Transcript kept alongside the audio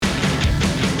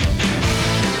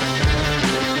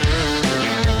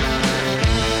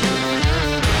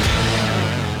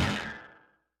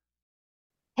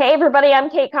Hey, everybody, I'm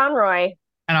Kate Conroy,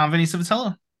 And I'm Vinny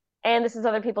Savatello. and this is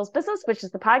Other People's Business, which is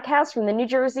the podcast from the New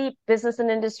Jersey Business and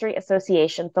Industry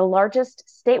Association, the largest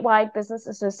statewide business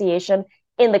association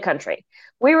in the country.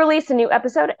 We release a new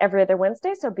episode every other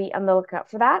Wednesday, so be on the lookout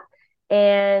for that.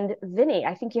 And Vinny,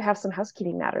 I think you have some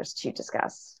housekeeping matters to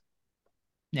discuss.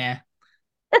 Yeah.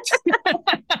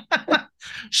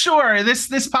 Sure. This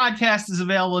podcast is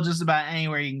available just about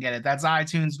anywhere you can get it. That's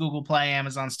iTunes, Google Play,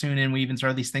 Amazon's TuneIn. We even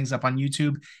throw these things up on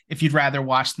YouTube if you'd rather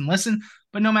watch than listen.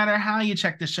 But no matter how you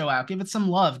check this show out, give it some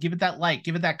love, give it that like,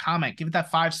 give it that comment, give it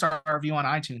that 5-star review on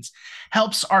iTunes.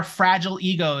 Helps our fragile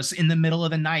egos in the middle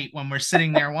of the night when we're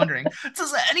sitting there wondering,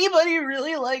 does anybody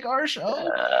really like our show?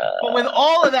 But with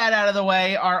all of that out of the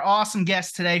way, our awesome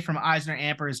guest today from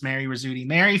EisnerAmper is Mary Rizzuti.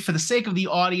 Mary, for the sake of the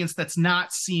audience that's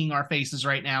not seeing our faces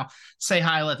right now, say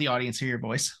hi, let the audience hear your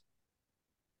voice.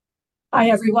 Hi,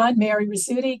 everyone. Mary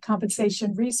Rizzuti,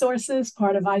 Compensation Resources,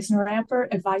 part of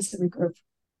EisnerAmper Advisory Group.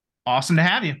 Awesome to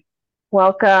have you.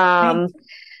 Welcome.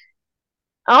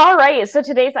 All right, so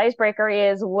today's icebreaker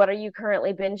is what are you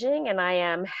currently binging? And I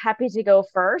am happy to go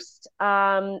first.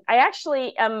 I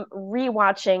actually am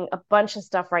rewatching a bunch of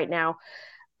stuff right now,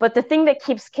 but the thing that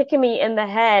keeps kicking me in the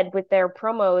head with their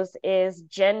promos is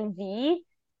Gen V,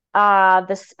 the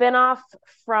spinoff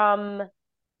from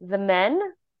The Men,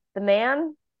 The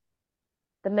Man,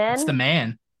 The It's the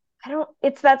Men. man.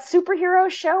 It's that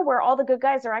superhero show where all the good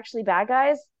guys are actually bad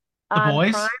guys The on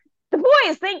Prime. boys. The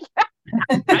Boys, thank you.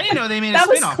 I didn't know they made a That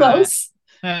was spin-off of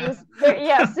that. close.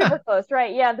 Yeah, super close,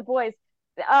 right? Yeah, The Boys.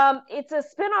 It's a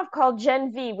spinoff called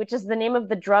Gen V, which is the name of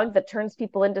the drug that turns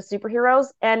people into superheroes,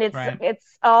 and it's Right. it's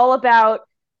all about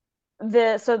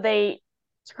so they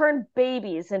turn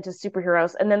babies into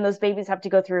superheroes, and then those babies have to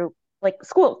go through like the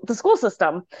school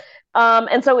system,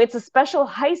 and so it's a special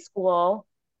high school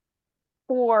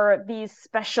for these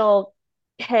special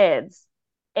kids,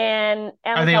 and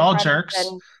Are they Amazon all Prime has jerks?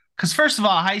 been. Because first of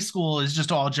all, high school is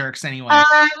just all jerks anyway.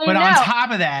 I But on know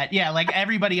top of that, yeah, like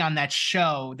everybody on that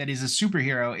show that is a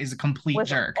superhero is a complete was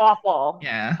jerk. awful,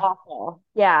 Yeah. awful.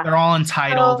 Yeah. They're all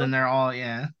entitled So and they're all,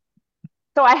 yeah.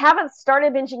 So I haven't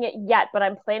started binging it yet, but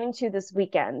I'm planning to this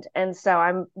weekend. And so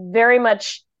I'm very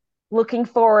much looking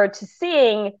forward to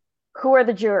seeing who are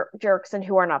the jerks and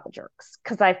who are not the jerks.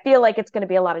 Because I feel like it's going to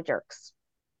be a lot of jerks.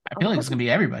 I feel like it's gonna be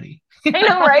everybody. I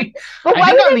know, right? But I why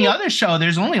think would on they the make other show,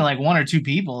 there's only like one or two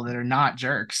people that are not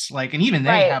jerks. Like, and even they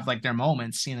right? have like their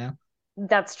moments.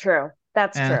 That's true.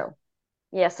 That's Yeah. true.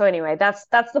 Yeah. So anyway, that's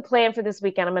the plan for this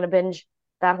weekend. I'm going to binge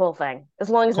that whole thing as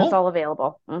long as it's Cool. all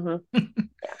available. Yeah.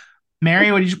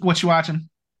 Mary, what you watching?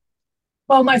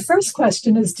 Well, my first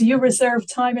question is, do you reserve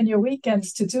time in your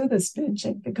weekends to do this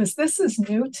binging? Because this is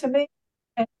new to me.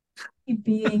 And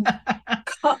being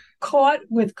caught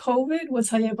with COVID,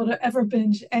 was I able to ever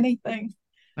binge anything?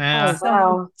 Oh Yeah. So,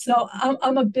 wow. so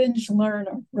I'm a binge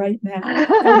learner right now.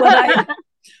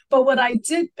 But what I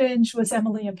did binge was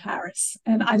Emily in Paris,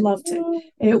 and I loved it.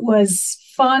 It was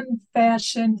fun,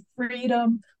 fashion,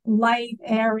 freedom, light,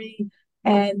 airy,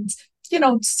 and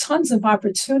tons of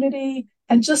opportunity,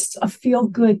 and just a feel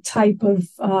good type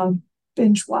of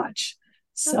binge watch.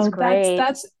 That's So that's great.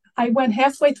 that's. I went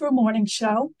halfway through morning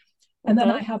show, and then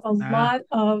I Hmm. have a Uh, lot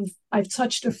of. I've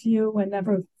touched a few and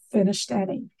never finished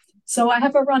any. So I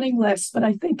have a running list, but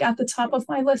I think at the top of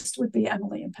my list would be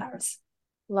Emily in Paris.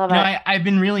 Love it. I've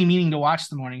been really meaning to watch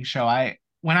the morning show.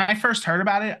 When I first heard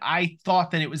about it, I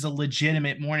thought that it was a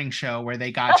legitimate morning show where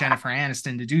they got Jennifer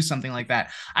Aniston to do something like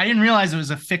that. I didn't realize it was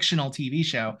a fictional TV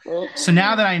show. So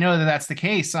now that I know that that's the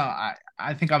case, I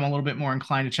think I'm a little bit more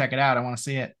inclined to check it out. I want to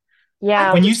see it. I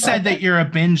Yeah. When you always said thought that that. you're a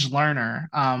binge learner,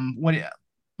 what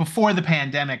before the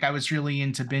pandemic, I was really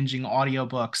into binging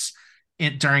audiobooks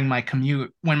during my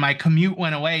commute. When my commute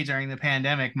went away during the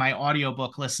pandemic, my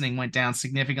audiobook listening went down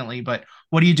significantly. But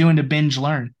what are you doing to binge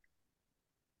learn?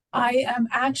 I am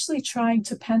actually trying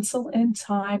to pencil in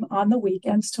time on the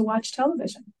weekends to watch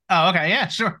television. Oh, okay, yeah,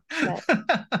 sure. But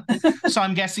So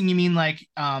I'm guessing you mean like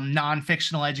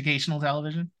non-fictional educational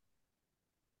television?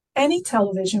 Any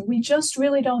television. We just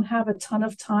really don't have a ton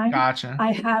of time. Gotcha.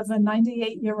 I have a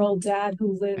 98-year-old dad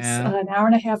who lives Yeah. an hour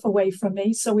and a half away from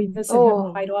me, so we visit him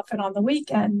oh, quite often on the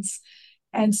weekends.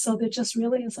 And so there just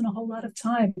really isn't a whole lot of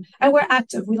time. And we're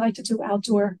active. We like to do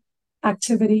outdoor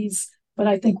activities. But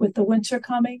I think with the winter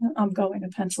coming, I'm going to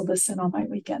pencil this in on my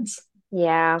weekends.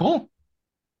 yeah. Cool.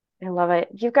 I love it.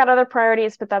 You've got other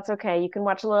priorities, but that's okay. You can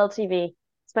watch a little TV,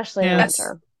 especially in the Yeah. Yes.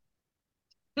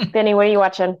 winter. Benny, what are you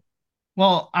watching?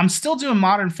 Well, I'm still doing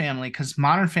Modern Family because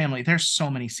Modern Family, there's so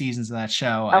many seasons of that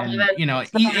show, I love and it.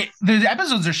 It's the the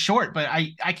episodes are short, but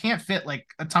I can't fit like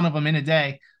a ton of them in a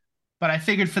day. But I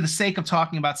figured for the sake of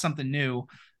talking about something new,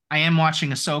 I am watching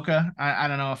Ahsoka. I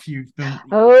don't know if you've been.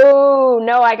 Oh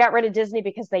no, I got rid of Disney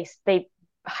because they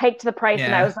hiked the price,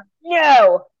 and I Yeah, was like,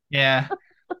 no. yeah.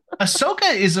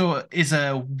 Ahsoka is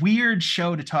a weird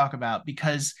show to talk about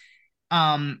because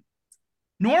um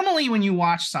normally when you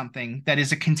watch something that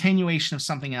is a continuation of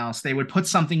something else, they would put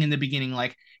something in the beginning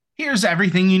like, here's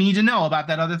everything you need to know about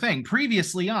that other thing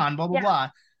previously on blah blah Yeah, blah.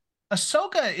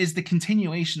 Ahsoka is the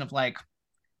continuation of like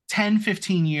 10,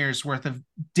 15 years worth of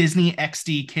Disney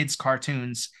XD kids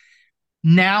cartoons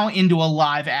now into a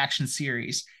live action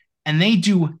series. And they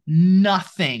do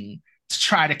nothing to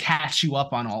try to catch you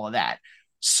up on all of that.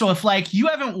 So if like you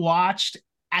haven't watched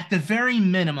at the very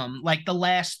minimum, like the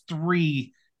last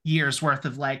 3 years worth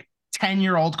of like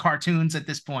 10-year-old cartoons at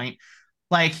this point,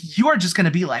 like you are just going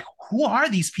to be like, who are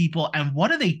these people and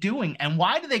what are they doing and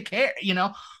why do they care, you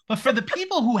know? But for the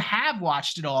people who have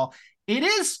watched it all, it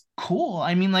is cool.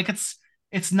 I mean, like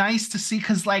it's nice to see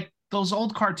because like those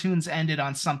old cartoons ended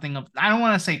on something of, I don't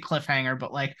want to say cliffhanger,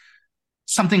 but like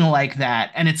something like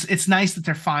that. And it's nice that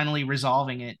they're finally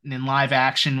resolving it and in live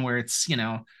action where it's, you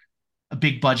know, a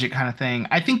big budget kind of thing.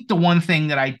 I think the one thing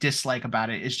that I dislike about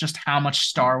it is just how much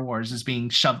Star Wars is being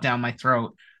shoved down my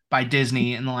throat by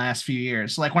Disney in the last few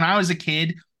years. Like when I was a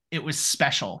kid, it was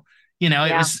special. You know,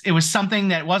 yeah, it was something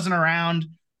that wasn't around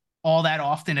all that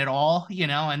often at all, you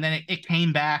know, and then it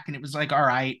came back and it was like, all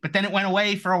right, but then it went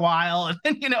away for a while and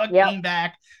then, you know, it yep. came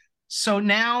back. So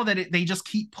now that they just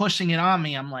keep pushing it on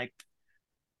me, I'm like,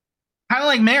 kind of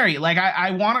like Mary, like I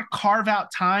want to carve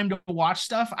out time to watch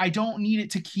stuff. I don't need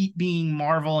it to keep being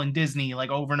Marvel and Disney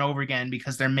like over and over again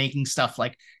because they're making stuff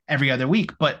like every other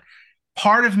week. But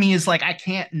part of me is like, I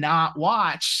can't not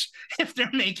watch if they're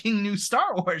making new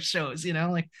Star Wars shows, you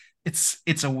know, like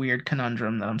it's a weird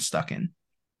conundrum that I'm stuck in.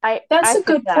 That's I a feel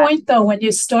good that. point, though, when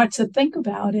you start to think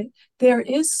about it. There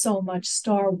is so much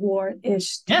Star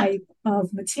Wars-ish Yeah. type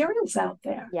of materials out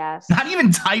there. Yes. Not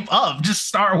even type of, just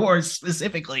Star Wars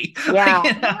specifically. Like, Yeah.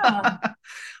 you know? Yeah.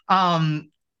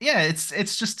 um, yeah, it's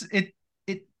just it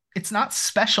it's not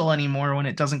special anymore when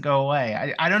it doesn't go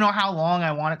away. I don't know how long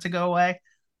I want it to go away,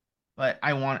 but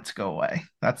I want it to go away.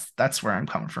 That's where I'm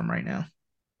coming from right now.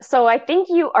 So I think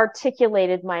you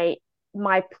articulated my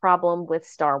problem with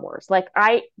Star Wars. Like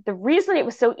the reason it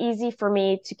was so easy for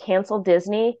me to cancel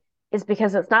Disney is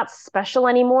because it's not special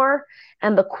anymore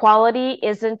and the quality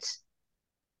isn't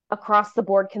across the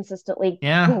board consistently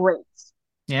Yeah, great.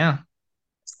 yeah.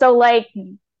 So like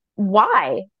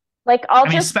why? Like I I'll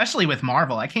mean, just especially with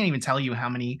Marvel, I can't even tell you how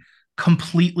many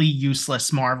completely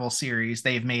useless Marvel series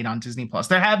they've made on Disney Plus.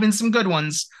 There have been some good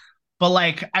ones, but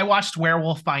like I watched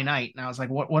Werewolf by Night and I was like,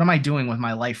 what am I doing with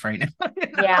my life right now? You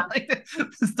know, yeah, like,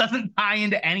 this doesn't tie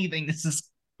into anything. This is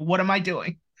what am I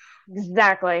doing?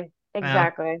 exactly. Yeah.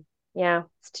 Exactly. Yeah.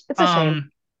 It's a shame.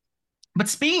 Um, but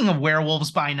speaking of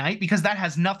Werewolves by Night, because that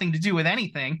has nothing to do with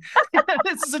anything,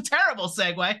 this is a terrible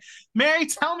segue. Mary,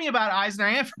 tell me about Eisner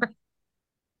Amper.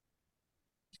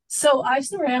 So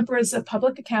EisnerAmper is a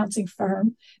public accounting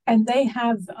firm, and they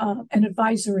have an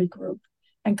advisory group.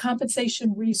 And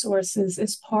Compensation Resources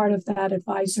is part of that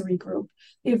advisory group.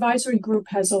 The advisory group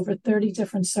has over 30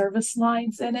 different service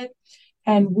lines in it,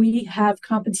 and we have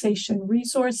compensation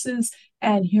resources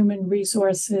and human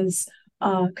resources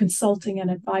consulting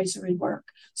and advisory work.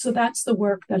 So that's the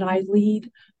work that I lead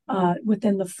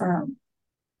within the firm.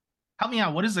 Help me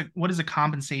out. What is a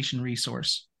compensation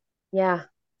resource? Yeah.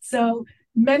 So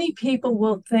many people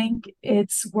will think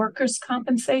it's workers'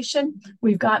 compensation.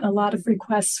 We've gotten a lot of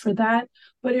requests for that,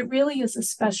 but it really is a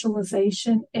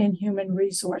specialization in human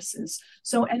resources.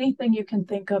 So anything you can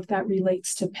think of that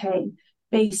relates to pay,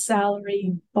 base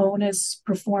salary, bonus,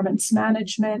 performance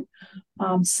management,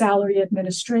 salary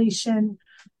administration,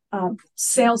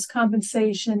 sales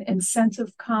compensation,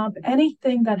 incentive comp,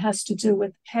 anything that has to do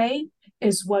with pay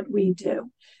is what we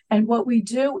do. And what we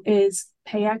do is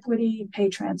pay equity, pay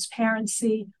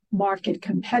transparency, market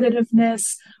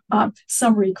competitiveness.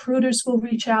 Some recruiters will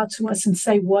reach out to us and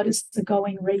say, what is the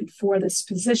going rate for this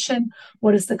position?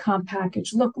 What does the comp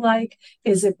package look like?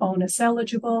 Is it bonus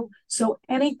eligible? So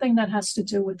anything that has to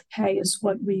do with pay is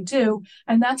what we do.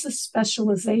 And that's a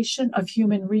specialization of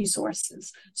human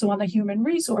resources. So on the human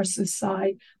resources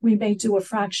side, we may do a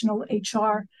fractional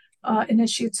HR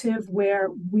initiative where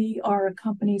we are a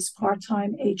company's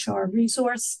part-time HR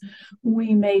resource.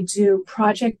 We may do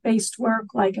project-based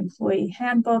work like employee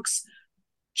handbooks,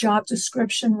 job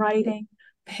description writing,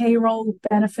 payroll,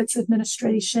 benefits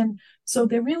administration. So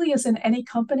there really isn't any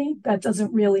company that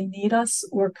doesn't really need us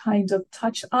or kind of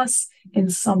touch us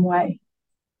in some way.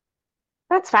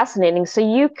 That's fascinating. So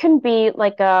you can be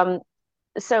like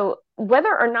so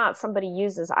whether or not somebody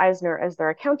uses Eisner as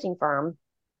their accounting firm,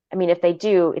 I mean, if they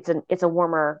do, it's a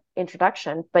warmer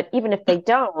introduction. But even if they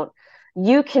don't,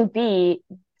 you can be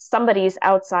somebody's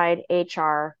outside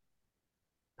HR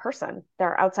person,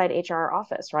 their outside HR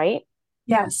office, right?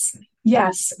 Yes,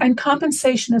 yes, and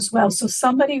compensation as well. So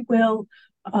somebody will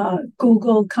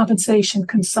Google compensation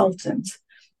consultant.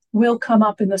 Will come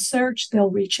up in the search. They'll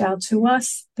reach out to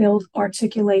us. They'll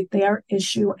articulate their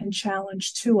issue and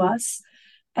challenge to us,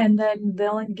 and then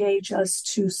they'll engage us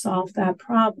to solve that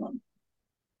problem.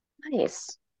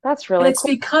 Nice. That's And really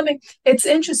cool. it's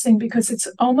interesting because it's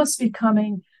almost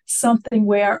becoming something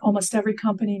where almost every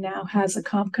company now has a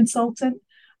comp consultant.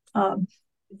 Um,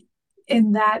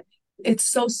 in that it's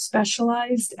so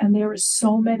specialized and there are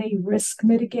so many risk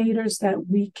mitigators that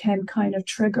we can kind of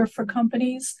trigger for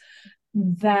companies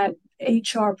that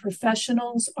HR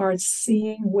professionals are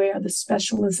seeing where the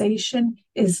specialization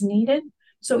is needed.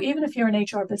 So even if you're an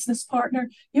HR business partner,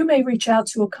 you may reach out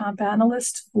to a comp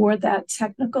analyst for that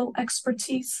technical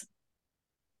expertise.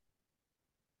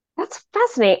 That's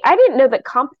fascinating. I didn't know that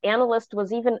comp analyst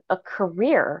was even a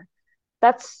career.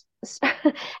 That's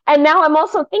and now I'm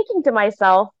also thinking to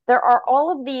myself, there are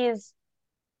all of these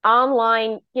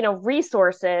online,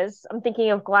 resources. I'm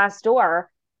thinking of Glassdoor.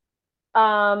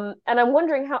 And I'm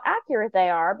wondering how accurate they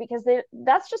are because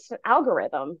that's just an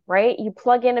algorithm, right? You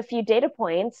plug in a few data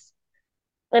points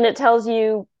and it tells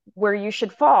you where you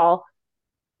should fall.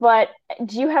 But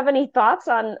do you have any thoughts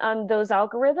on those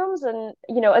algorithms and,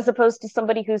 as opposed to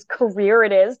somebody whose career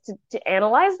it is to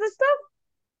analyze this stuff?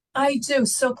 I do.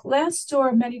 So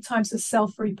Glassdoor many times is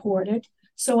self-reported.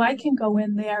 So I can go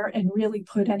in there and really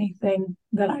put anything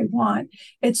that I want.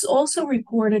 It's also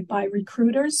reported by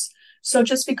recruiters. So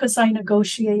just because I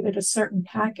negotiated a certain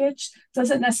package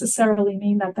doesn't necessarily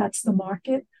mean that that's the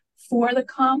market for the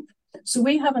comp. So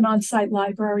we have an on-site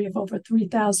library of over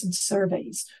 3,000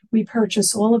 surveys. We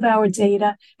purchase all of our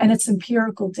data and it's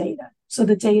empirical data. So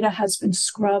the data has been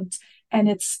scrubbed and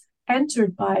it's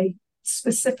entered by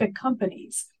specific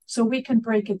companies. So we can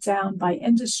break it down by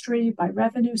industry, by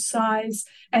revenue size,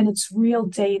 and it's real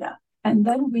data. And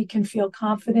then we can feel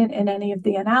confident in any of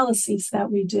the analyses that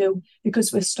we do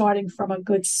because we're starting from a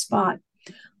good spot.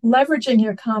 Leveraging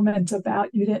your comment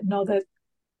about you didn't know that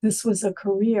this was a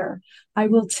career, I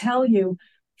will tell you,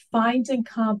 finding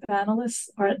comp analysts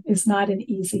is not an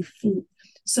easy feat.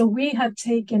 So we have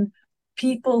taken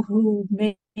people who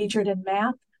majored in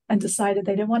math and decided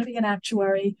they didn't want to be an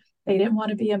actuary, they didn't want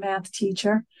to be a math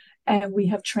teacher, and we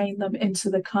have trained them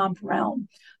into the comp realm.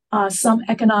 Some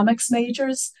economics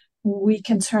majors, we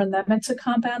can turn them into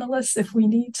comp analysts if we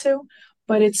need to,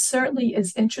 but it certainly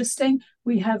is interesting.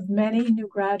 We have many new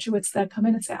graduates that come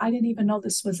in and say, I didn't even know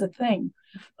this was a thing.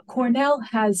 Cornell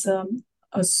has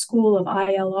a school of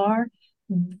ILR.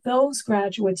 Those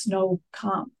graduates know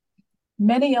comp.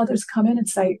 Many others come in and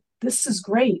say, this is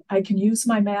great. I can use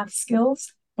my math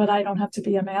skills, but I don't have to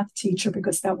be a math teacher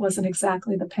because that wasn't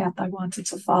exactly the path I wanted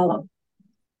to follow.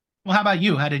 Well, how about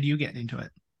you? How did you get into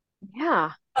it?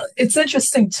 Yeah. It's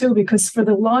interesting too, because for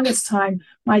the longest time,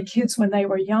 my kids, when they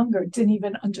were younger, didn't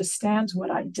even understand what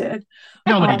I did.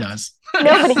 Nobody does.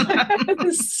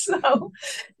 Nobody. so,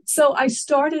 so I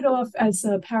started off as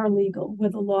a paralegal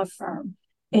with a law firm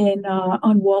in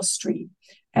on Wall Street,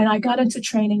 and I got into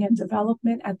training and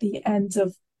development at the end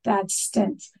of that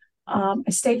stint. I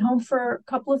stayed home for a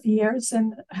couple of years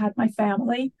and had my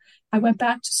family. I went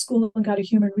back to school and got a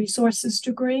human resources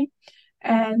degree,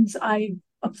 and I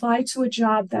applied to a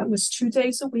job that was 2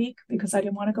 days a week because I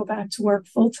didn't want to go back to work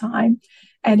full time.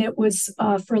 And it was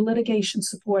for a litigation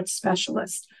support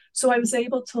specialist. So I was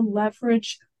able to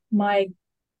leverage my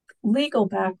legal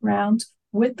background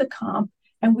with the comp,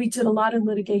 and we did a lot of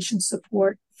litigation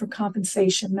support for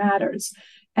compensation matters.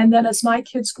 And then as my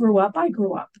kids grew up, I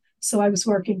grew up. So I was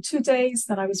working 2 days,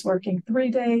 then I was working 3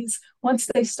 days. Once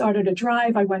they started to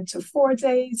drive, I went to 4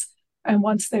 days. And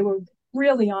once they were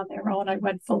really on their own, I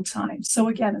went full time. So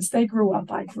again, as they grew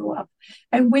up, I grew up.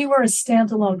 And we were a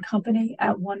standalone company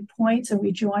at one point, and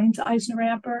we joined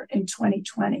EisnerAmper in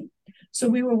 2020. So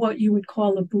we were what you would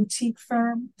call a boutique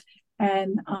firm.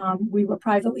 And we were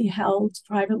privately held,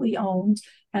 privately owned.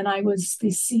 And I was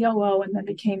the COO and then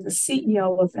became the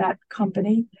CEO of that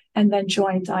company and then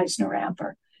joined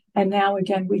EisnerAmper. And now,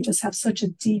 again, we just have such a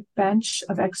deep bench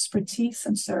of expertise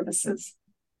and services.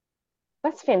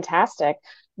 That's fantastic.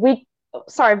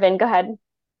 Sorry, Vin, go ahead.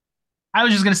 I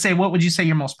was just going to say, what would you say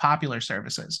your most popular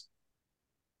service is?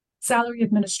 Salary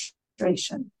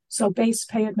administration. So base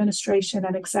pay administration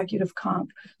and executive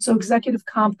comp. So executive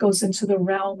comp goes into the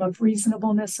realm of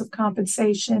reasonableness of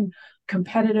compensation,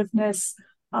 competitiveness,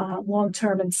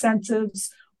 long-term incentives.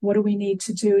 What do we need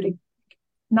to do to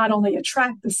not only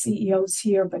attract the CEOs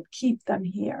here, but keep them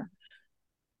here.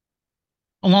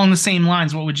 Along the same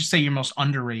lines, what would you say your most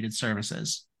underrated service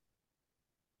is?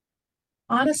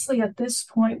 Honestly, at this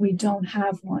point, we don't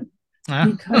have one Uh,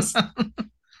 because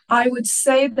I would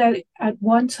say that at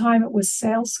one time it was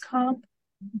sales comp,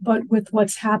 but with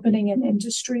what's happening in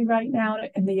industry right now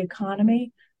in the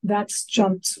economy, that's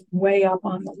jumped way up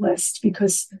on the list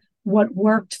because what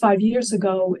worked 5 years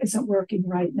ago isn't working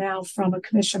right now from a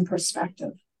commission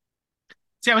perspective.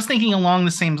 See, I was thinking along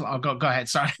the same. Oh, go ahead.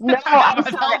 Sorry, No, I'm I've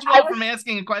sorry. held you up from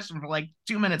asking a question for like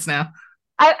 2 minutes now.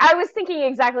 I was thinking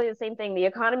exactly the same thing. The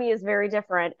economy is very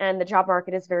different, and the job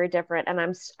market is very different. And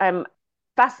I'm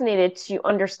fascinated to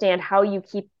understand how you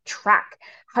keep track,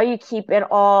 how you keep it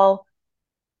all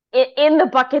in the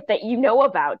bucket that you know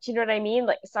about. Do you know what I mean?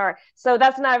 Like, sorry. So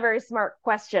that's not a very smart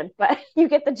question, but you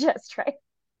get the gist, right?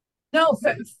 No,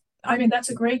 I mean, that's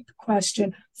a great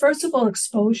question. First of all,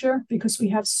 exposure, because we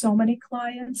have so many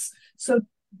clients. So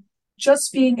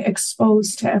just being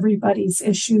exposed to everybody's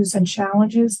issues and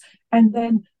challenges. And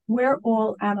then we're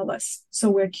all analysts. So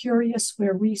we're curious,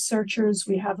 we're researchers,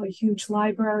 we have a huge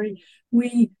library.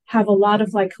 We have a lot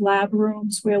of like lab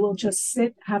rooms where we'll just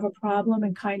sit, have a problem,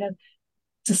 and kind of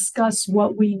discuss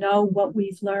what we know, what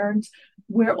we've learned.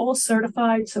 We're all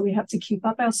certified, so we have to keep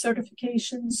up our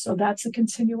certifications. So that's a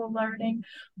continual learning.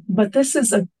 But this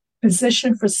is a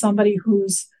position for somebody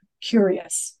who's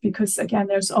curious because, again,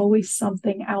 there's always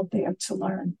something out there to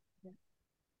learn.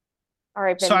 All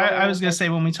right, So Ben, what are I you was going to saying?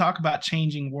 say when we talk about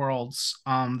changing worlds,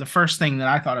 the first thing that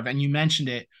I thought of, and you mentioned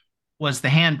it, was the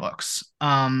handbooks.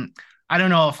 I don't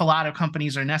know if a lot of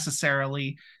companies are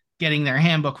necessarily getting their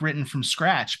handbook written from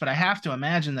scratch, but I have to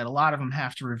imagine that a lot of them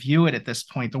have to review it at this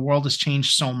point. The world has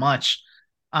changed so much.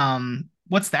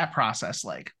 What's that process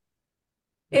like?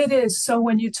 It is. So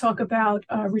when you talk about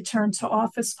return to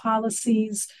office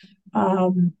policies,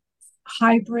 um,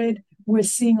 hybrid, we're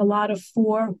seeing a lot of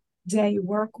 4-day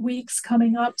work weeks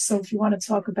coming up. So if you want to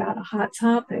talk about a hot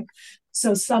topic,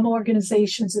 so some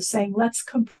organizations are saying, let's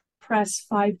compress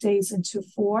 5 days into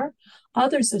four.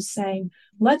 Others are saying,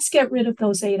 let's get rid of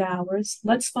those 8 hours.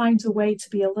 Let's find a way to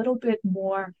be a little bit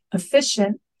more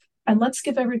efficient. And let's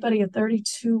give everybody a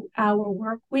 32-hour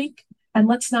work week and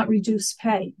let's not reduce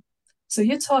pay. So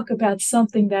you talk about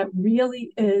something that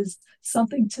really is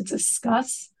something to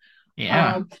discuss.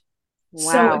 Yeah. Um,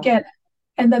 so Wow. again,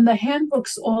 and then the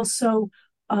handbooks also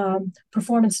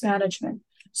performance management.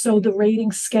 So the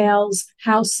rating scales,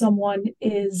 how someone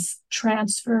is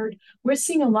transferred. We're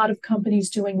seeing a lot of companies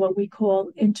doing what we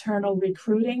call internal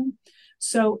recruiting.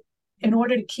 So in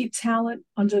order to keep talent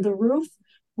under the roof,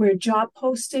 we're job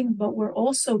posting, but we're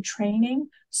also training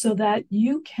so that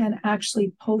you can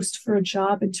actually post for a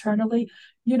job internally.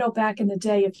 You know, back in the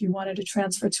day, if you wanted to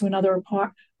transfer to another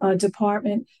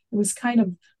department, it was kind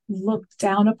of looked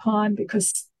down upon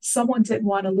because someone didn't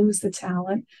want to lose the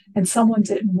talent and someone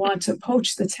didn't want to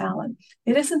poach the talent.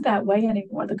 It isn't that way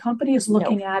anymore. The company is No.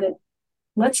 looking at it.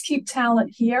 Let's keep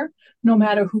talent here, no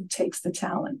matter who takes the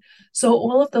talent. So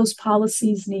all of those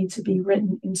policies need to be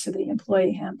written into the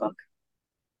employee handbook.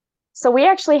 So we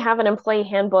actually have an employee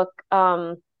handbook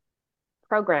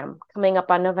program coming up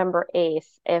on November 8th.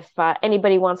 If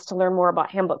anybody wants to learn more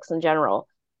about handbooks in general,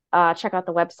 check out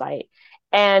the website.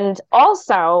 And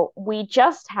also, we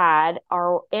just had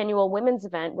our annual women's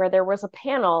event where there was a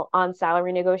panel on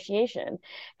salary negotiation.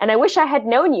 And I wish I had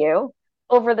known you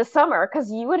over the summer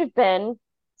because you would have been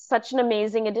such an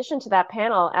amazing addition to that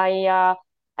panel.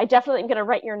 I definitely am going to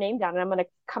write your name down and I'm going to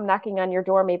come knocking on your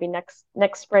door maybe next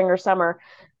spring or summer.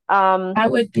 Um,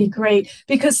 That would be great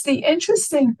because the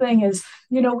interesting thing is,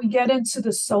 we get into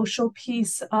the social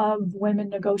piece of women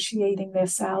negotiating their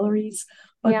salaries,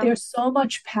 but yeah. there's so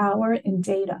much power in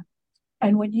data.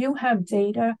 And when you have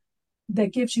data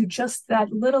that gives you just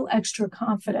that little extra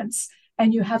confidence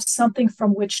and you have something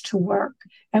from which to work.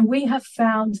 And we have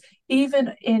found,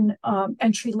 even in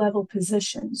entry level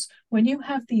positions, when you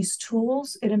have these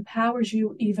tools, it empowers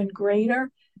you even greater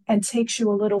and takes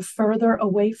you a little further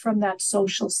away from that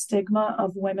social stigma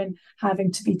of women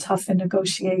having to be tough in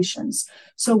negotiations.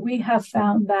 So we have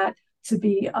found that to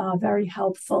be very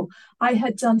helpful. I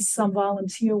had done some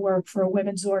volunteer work for a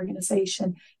women's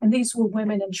organization, and these were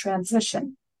women in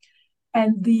transition.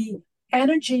 And the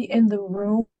energy in the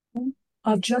room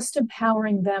of just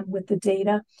empowering them with the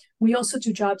data. We also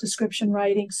do job description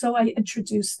writing. So I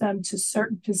introduce them to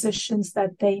certain positions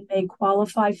that they may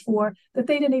qualify for that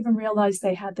they didn't even realize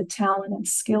they had the talent and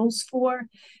skills for.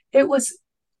 It was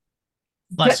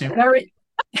Bless you. very,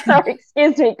 Sorry,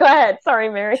 excuse me. Go ahead. Sorry,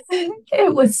 Mary.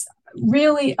 it was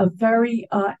really a very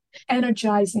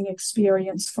energizing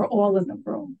experience for all in the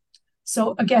room.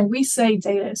 So again, we say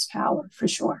data is power for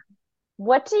sure.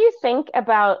 What do you think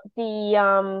about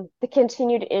the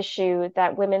continued issue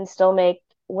that women still make,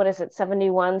 what is it,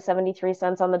 71, 73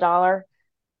 cents on the dollar?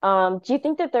 Do you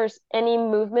think that there's any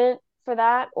movement for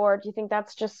that, or do you think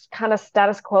that's just kind of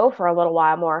status quo for a little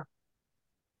while more?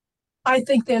 I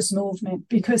think there's movement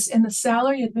because in the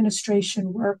salary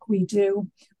administration work we do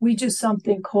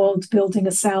something called building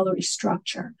a salary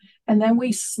structure. And then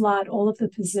we slot all of the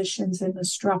positions in the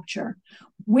structure.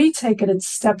 We take it a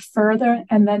step further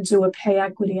and then do a pay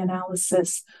equity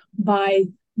analysis by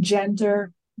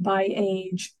gender, by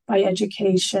age, by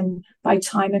education, by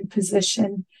time and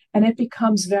position. And it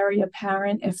becomes very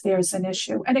apparent if there's an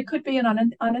issue. And it could be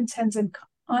an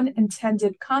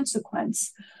unintended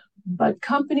consequence, but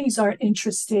companies are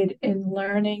interested in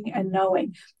learning and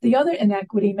knowing. The other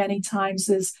inequity many times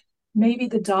is maybe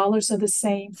the dollars are the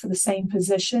same for the same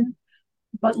position,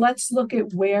 but let's look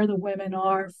at where the women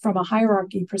are from a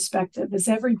hierarchy perspective. Is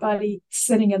everybody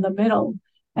sitting in the middle?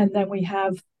 And then we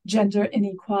have gender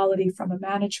inequality from a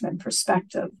management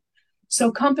perspective.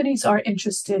 So companies are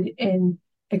interested in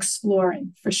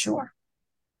exploring for sure.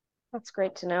 That's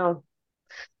great to know.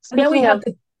 And then we Speaking have of,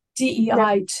 the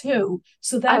yeah, DEI too.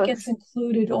 So I that gets was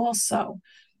included also.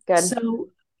 good. So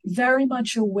very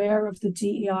much aware of the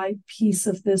DEI piece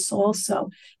of this also.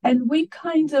 And we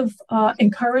kind of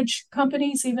encourage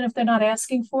companies, even if they're not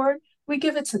asking for it, we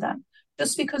give it to them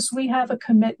just because we have a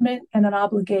commitment and an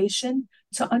obligation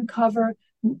to uncover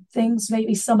things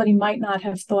maybe somebody might not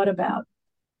have thought about.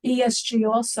 ESG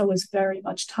also is very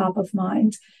much top of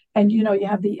mind. And you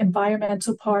have the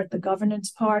environmental part, the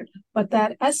governance part, but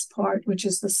that S part, which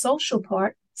is the social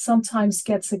part, sometimes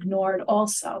gets ignored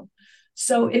also.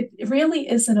 So it really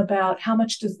isn't about how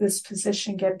much does this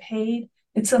position get paid.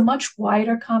 It's a much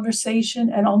wider conversation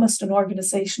and almost an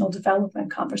organizational development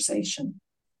conversation.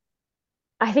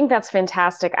 I think that's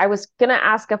fantastic. I was going to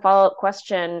ask a follow-up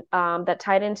question that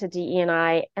tied into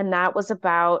DE&I, and that was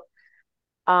about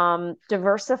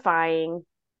diversifying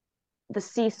the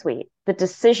C-suite, the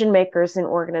decision makers in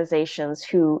organizations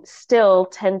who still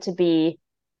tend to be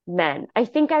men. I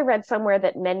think I read somewhere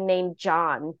that men named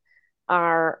John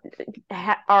are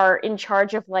are in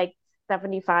charge of like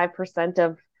 75%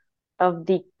 of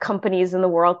the companies in the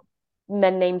world,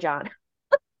 men named John.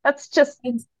 That's just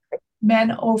And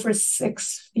men over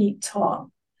 6 feet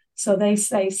tall. So they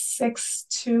say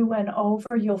 6'2" and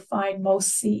over, you'll find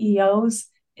most CEOs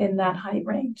in that height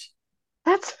range,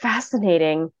 that's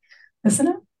fascinating. isn't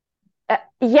it?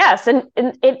 Yes, and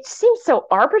it seems so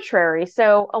arbitrary.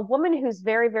 So a woman who's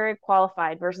very, very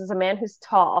qualified versus a man who's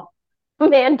tall,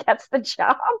 man gets the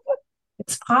job.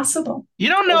 It's possible. You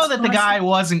don't know It's that the guy possible.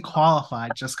 wasn't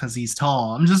qualified just because he's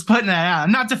tall. I'm just putting that out.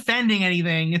 I'm not defending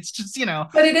anything. It's just,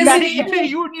 But it you, isn't,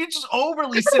 you just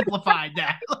overly simplified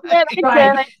that. Man, I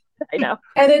right. get it. I know.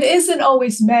 And it isn't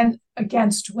always men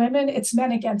against women, it's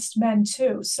men against men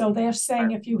too. So they're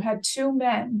saying if you had two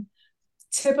men,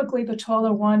 typically the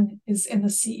taller one is in the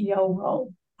CEO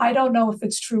role. I don't know if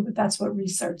it's true, but that's what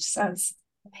research says.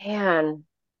 Man,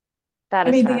 that I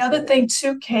is mean, the other fascinating. thing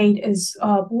too, Kate, is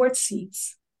board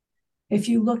seats. If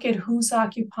you look at who's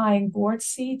occupying board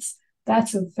seats,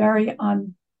 that's a very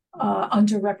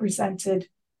underrepresented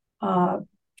uh,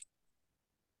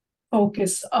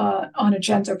 focus on a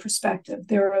gender perspective.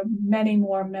 There are many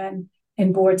more men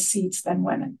in board seats than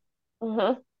women.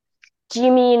 Hmm. Do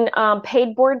you mean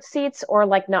paid board seats or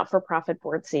like not-for-profit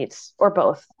board seats or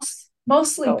both?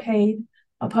 Mostly Both. paid,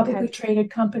 Okay. publicly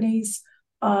traded companies.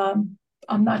 I'm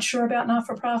not sure about not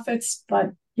for profits, but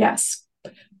yes.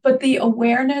 But the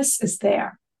awareness is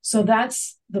there. So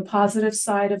that's the positive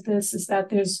side of this is that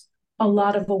there's a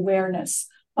lot of awareness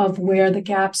of where the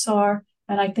gaps are.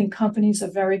 And I think companies are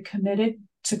very committed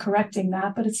to correcting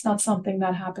that, but it's not something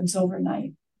that happens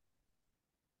overnight.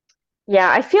 Yeah,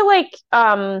 I feel like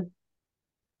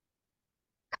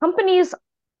companies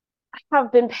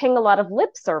have been paying a lot of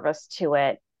lip service to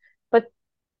it, but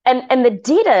and the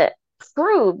data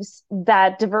proves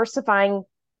that diversifying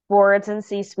boards and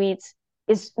C-suites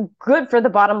is good for the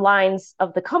bottom lines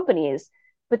of the companies,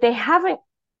 but they haven't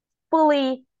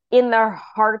fully in their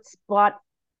hearts bought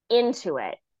into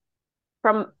it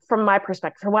from my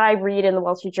perspective. From what I read in the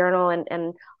Wall Street Journal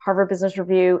and Harvard Business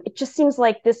Review, it just seems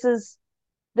like this is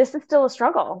still a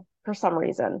struggle for some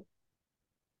reason.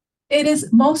 It is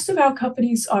most of our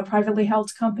companies are privately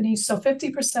held companies. So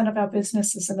 50% of our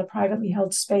business is in the privately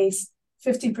held space,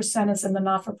 50% is in the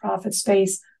not for profit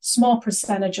space, small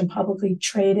percentage in publicly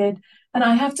traded. And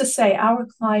I have to say, our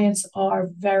clients are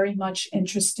very much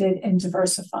interested in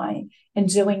diversifying and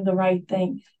doing the right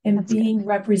thing and That's good. being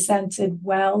represented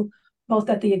well both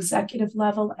at the executive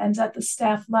level and at the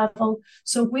staff level.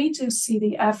 So we do see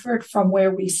the effort from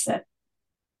where we sit.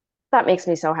 That makes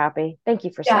me so happy. Thank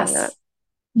you for saying that.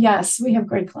 Yes. Yes, we have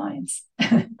great clients.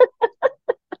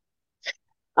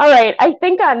 All right. I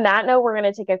think on that note, we're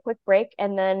going to take a quick break.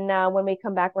 And then when we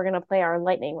come back, we're going to play our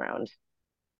lightning round.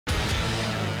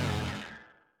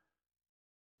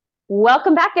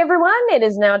 Welcome back, everyone. It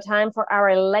is now time for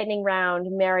our lightning round.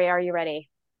 Mary, are you ready?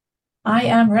 I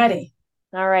am ready.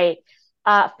 All right.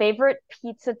 Favorite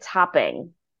pizza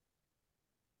topping?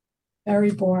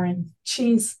 Very boring.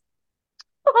 Cheese.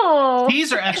 Oh,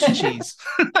 Cheese or extra cheese?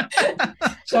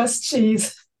 Just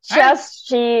cheese. just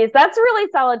cheese. That's a really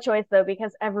solid choice, though,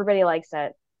 because everybody likes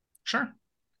it. Sure.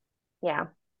 Yeah.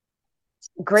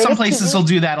 Some Greatest places TV. will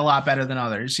do that a lot better than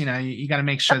others. You got to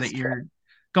make sure That's that true. you're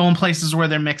going places where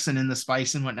they're mixing in the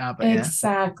spice and whatnot. But yeah.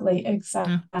 Exactly. Yeah.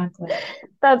 Exactly.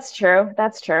 That's true.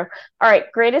 That's true. All right.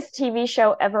 Greatest TV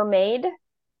show ever made?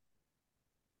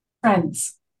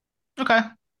 Friends. Okay.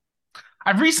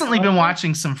 I've recently been Allison?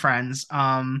 watching some Friends.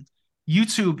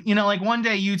 YouTube, like one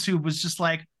day YouTube was just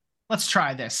like, let's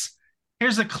try this.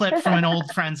 Here's a clip from an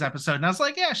old Friends episode. And I was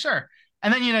like, yeah, sure.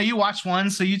 And then, you watch one.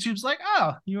 So YouTube's like,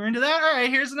 oh, you were into that? All right,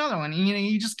 here's another one. And,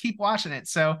 you just keep watching it.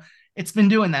 So it's been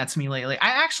doing that to me lately.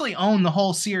 I actually own the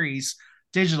whole series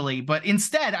digitally, but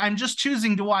instead I'm just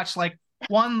choosing to watch like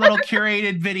one little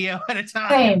curated video at a time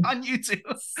Same. on YouTube.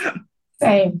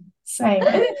 Same.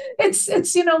 It's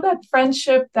that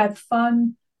friendship, that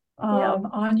fun, Yep.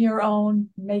 on your own,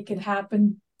 make it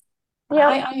happen.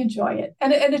 Yep. I enjoy it,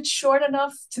 and it's short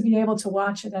enough to be able to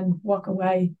watch it and walk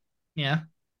away. Yeah.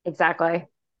 Exactly.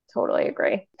 Totally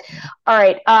agree. Yeah. All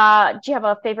right. Do you have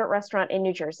a favorite restaurant in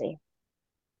New Jersey?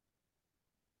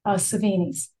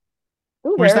 Savini's.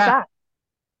 Ooh, Where's where is that? that?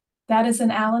 That is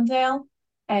in Allendale,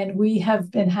 and we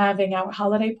have been having our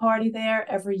holiday party there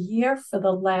every year for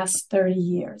the last 30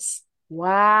 years.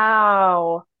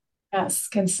 Wow. Yes,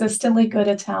 consistently good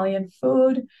Italian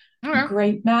food, Okay.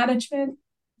 great management.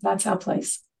 That's our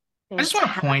place. I just want to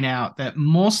Fantastic. point out that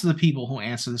most of the people who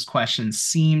answer this question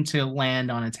seem to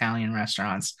land on Italian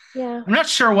restaurants. Yeah. I'm not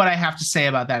sure what I have to say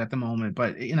about that at the moment,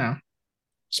 but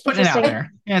just putting it out Interesting.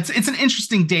 there. Yeah, it's an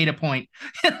interesting data point.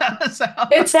 So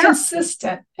It's There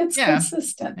consistent. It's yeah,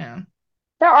 consistent. yeah,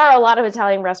 there are a lot of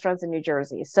Italian restaurants in New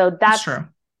Jersey. So that's that's, true.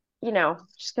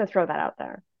 just gonna throw that out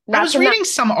there. I Not was to not reading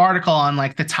some article on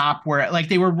like the top where like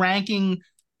they were ranking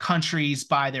countries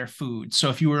by their food. So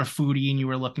if you were a foodie and you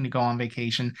were looking to go on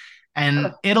vacation,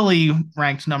 and Italy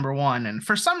ranked number one. And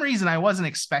for some reason, I wasn't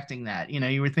expecting that.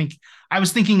 I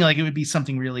was thinking like it would be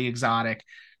something really exotic,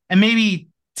 and maybe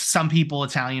some people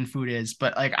Italian food is,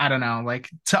 but like I don't know, like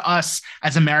to us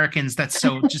as Americans, that's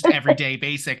so just everyday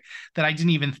basic that I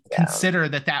didn't even yeah. consider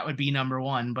that would be number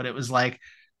one. But it was like,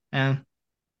 eh.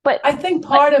 But I think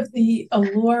like part of the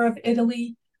allure of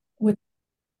Italy was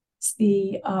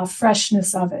the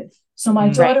freshness of it. So my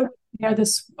Mm, right. daughter there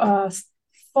this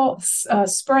fall,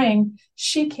 spring,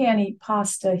 she can't eat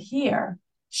pasta here.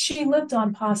 She lived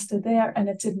on pasta there, and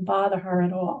it didn't bother her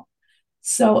at all.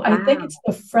 So I think Wow. it's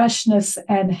the freshness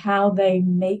and how they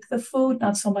make the food,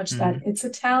 not so much that mm, it's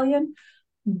Italian,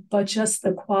 but just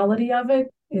the quality of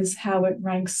it is how it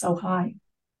ranks so high.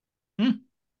 mm.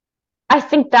 I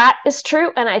think that is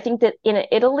true. And I think that in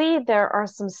Italy, there are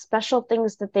some special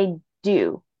things that they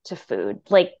do to food.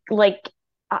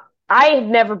 I've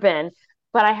never been,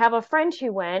 but I have a friend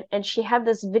who went and she had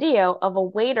this video of a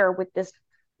waiter with this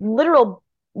literal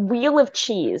wheel of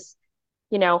cheese,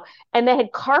 you know, and they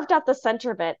had carved out the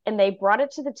center of it and they brought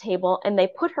it to the table and they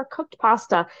put her cooked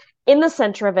pasta in the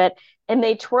center of it and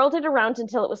they twirled it around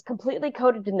until it was completely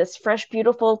coated in this fresh,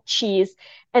 beautiful cheese.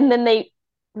 And then they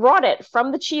brought it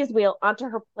from the cheese wheel onto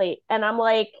her plate. And I'm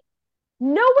like,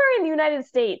 nowhere in the United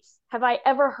States have I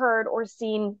ever heard or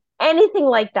seen anything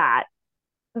like that.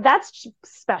 That's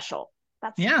special.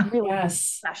 That's Yeah. really Yes.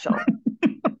 special.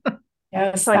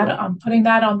 Yes, So that anyway, I'm putting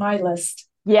that on my list.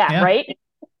 yeah, Yeah. right.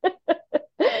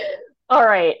 All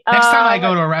right. Next time I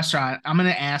go to a restaurant, I'm gonna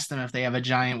ask them if they have a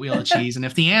giant wheel of cheese, and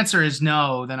if the answer is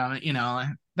no, then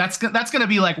that's gonna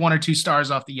be like 1 or 2 stars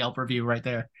off the Yelp review right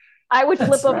there. I would flip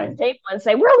That's over right. the table and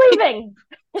say, "We're leaving."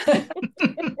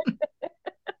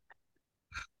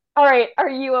 All right. Are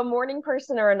you a morning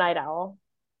person or a night owl?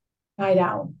 Night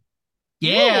owl.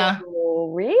 Yeah.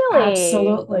 Ooh, really?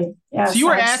 Absolutely. So you Yes,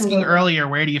 were asking absolutely. earlier,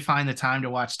 where do you find the time to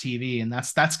watch TV? And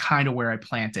that's kind of where I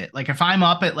plant it. Like if I'm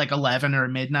up at like 11 or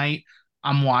midnight,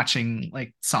 I'm watching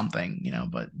like something.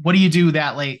 But what do you do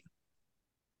that late?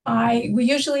 I we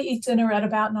usually eat dinner at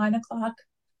about 9 o'clock Ooh.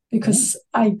 because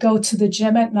I go to the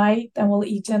gym at night, then we'll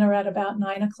eat dinner at about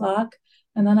 9 o'clock.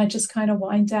 And then I just kind of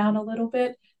wind down a little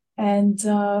bit. And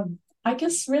I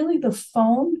guess really the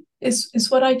phone is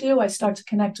what I do. I start to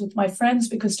connect with my friends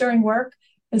because during work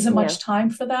isn't Yeah, much time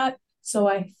for that. So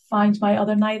I find my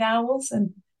other night owls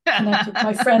and connect with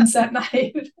my friends at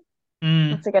night.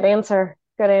 Mm. that's a good answer.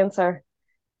 Good answer.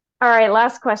 All right,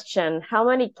 last question. How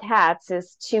many cats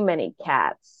is too many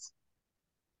cats?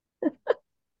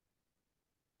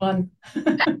 Fun.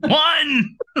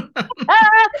 One.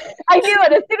 Ah, I knew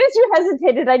it. As soon as you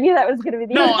hesitated, I knew that was going to be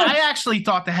the No, answer. I actually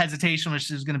thought the hesitation was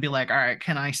just going to be like, all right,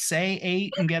 can I say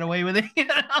 8 and get away with it?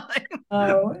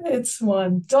 Oh, it's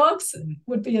one. Dogs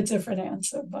would be a different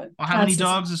answer, but Well, how many cats is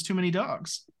dogs is too many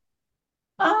dogs?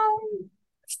 um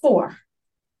four.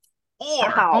 Or, oh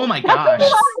Wow, my that's a gosh. lot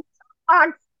of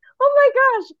dogs. Oh my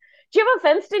gosh. Do you have a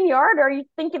fenced in yard or are you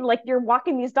thinking like you're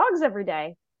walking these dogs every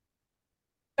day?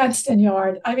 Fenced in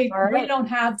yard. I mean, All we right. don't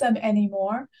have them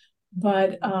anymore,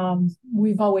 but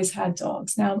we've always had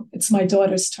dogs. Now it's my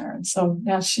daughter's turn, so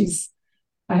now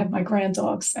I have my grand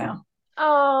dogs now.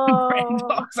 Grand Oh,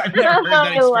 dogs. I've never heard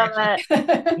that I love expression. it.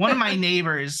 One of my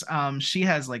neighbors, she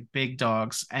has like big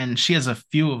dogs and she has a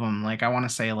few of them, like I want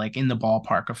to say like in the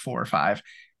ballpark of 4 or 5.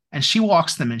 And she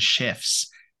walks them in shifts.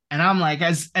 And I'm like,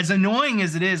 as annoying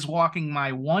as it is walking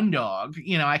my one dog,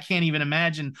 I can't even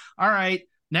imagine. All right,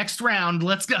 next round,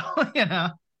 let's go.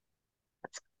 Yeah.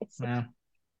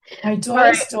 My All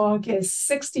daughter's right. dog is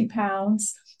 60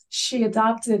 pounds. She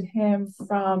adopted him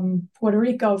from Puerto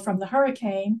Rico from the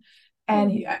hurricane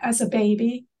and as a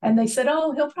baby. And they said,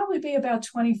 oh, he'll probably be about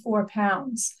 24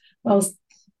 pounds. Well,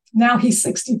 now he's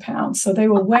 60 pounds. So they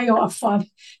were way off on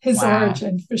his Wow.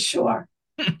 origin for sure.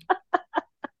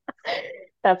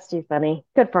 That's too funny.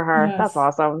 Good for her. That's Yes.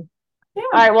 awesome. All Yeah,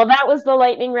 right. Well, that was the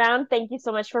lightning round. Thank you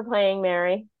so much for playing,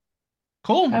 Mary.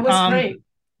 Cool. that was great.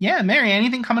 Yeah, Mary,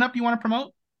 anything coming up you want to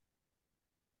promote?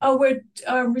 Oh, we're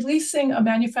releasing a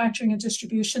manufacturing and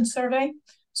distribution survey.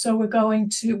 So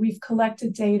we've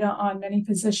collected data on many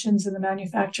positions in the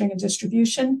manufacturing and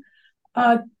distribution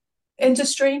uh,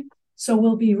 industry. So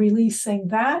we'll be releasing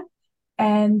that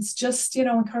and just,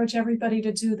 encourage everybody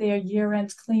to do their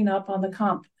year-end cleanup on the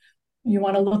comp. You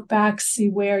want to look back, see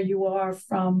where you are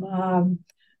from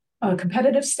a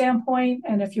competitive standpoint,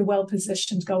 and if you're well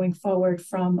positioned going forward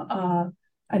from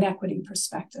an equity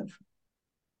perspective.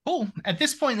 Cool. At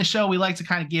this point in the show, we like to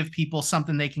kind of give people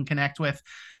something they can connect with.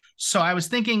 So I was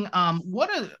thinking, what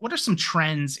are some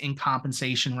trends in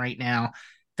compensation right now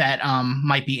that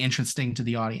might be interesting to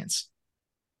the audience?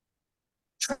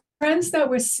 Trends that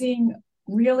we're seeing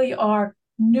really are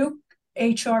new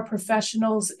HR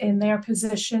professionals in their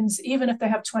positions, even if they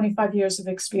have 25 years of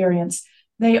experience,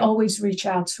 they always reach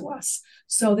out to us.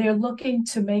 So they're looking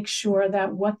to make sure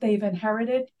that what they've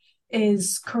inherited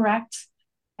is correct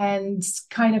and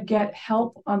kind of get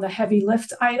help on the heavy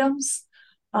lift items.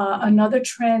 Another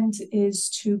trend is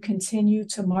to continue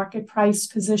to market price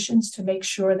positions to make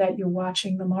sure that you're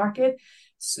watching the market,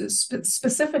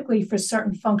 specifically for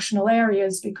certain functional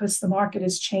areas because the market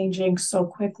is changing so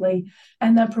quickly.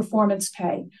 And then performance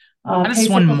pay. How Pay does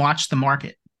for one watch the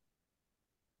market?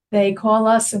 They call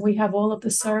us and we have all of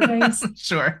the surveys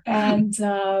Sure. and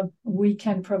we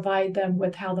can provide them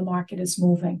with how the market is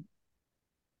moving.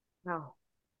 Wow.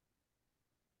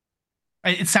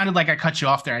 It sounded like I cut you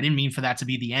off there. I didn't mean for that to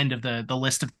be the end of the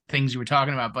list of things you were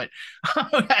talking about, but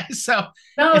okay. So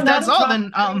No, if not that's a all,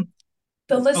 problem. then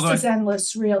The oh, list go is ahead.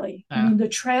 endless, really. I mean, the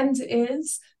trend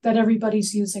is that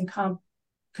everybody's using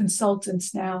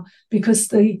consultants now because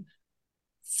the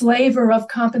flavor of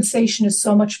compensation is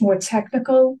so much more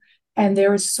technical and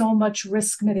there is so much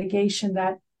risk mitigation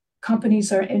that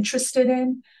companies are interested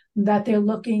in that they're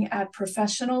looking at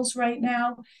professionals right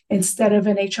now instead of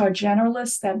an HR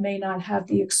generalist that may not have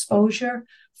the exposure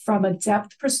from a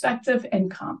depth perspective and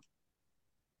comp.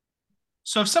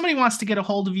 So if somebody wants to get a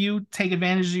hold of you, take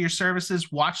advantage of your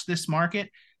services, watch this market,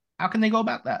 how can they go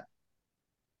about that?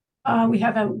 We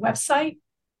have a website,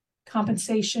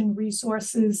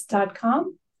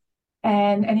 compensationresources.com,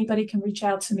 and anybody can reach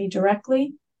out to me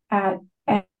directly at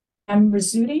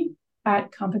Rizzuti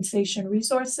at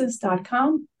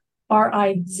compensationresources.com,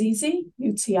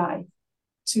 RIZZUTI,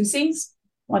 two Z's,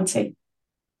 one T.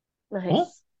 Cool.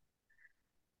 Nice.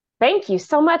 Thank you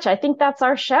so much. I think that's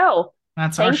our show.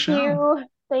 That's our Thank show. you.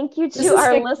 Thank you This to has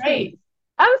our been listeners. great.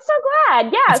 I'm so glad.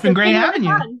 It's Yes, been it's great been really having you.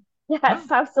 fun. Yeah.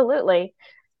 Yes, absolutely.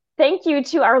 Thank you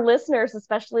to our listeners,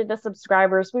 especially the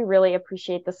subscribers. We really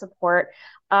appreciate the support.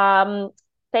 Um,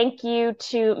 Thank you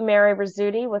to Mary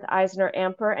Rizzuti with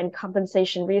EisnerAmper and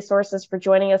Compensation Resources for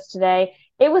joining us today.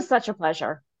 It was such a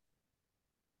pleasure.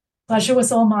 Pleasure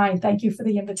was all mine. Thank you for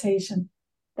the invitation.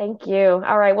 Thank you.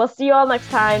 All right, we'll see you all next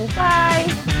time.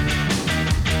 Bye.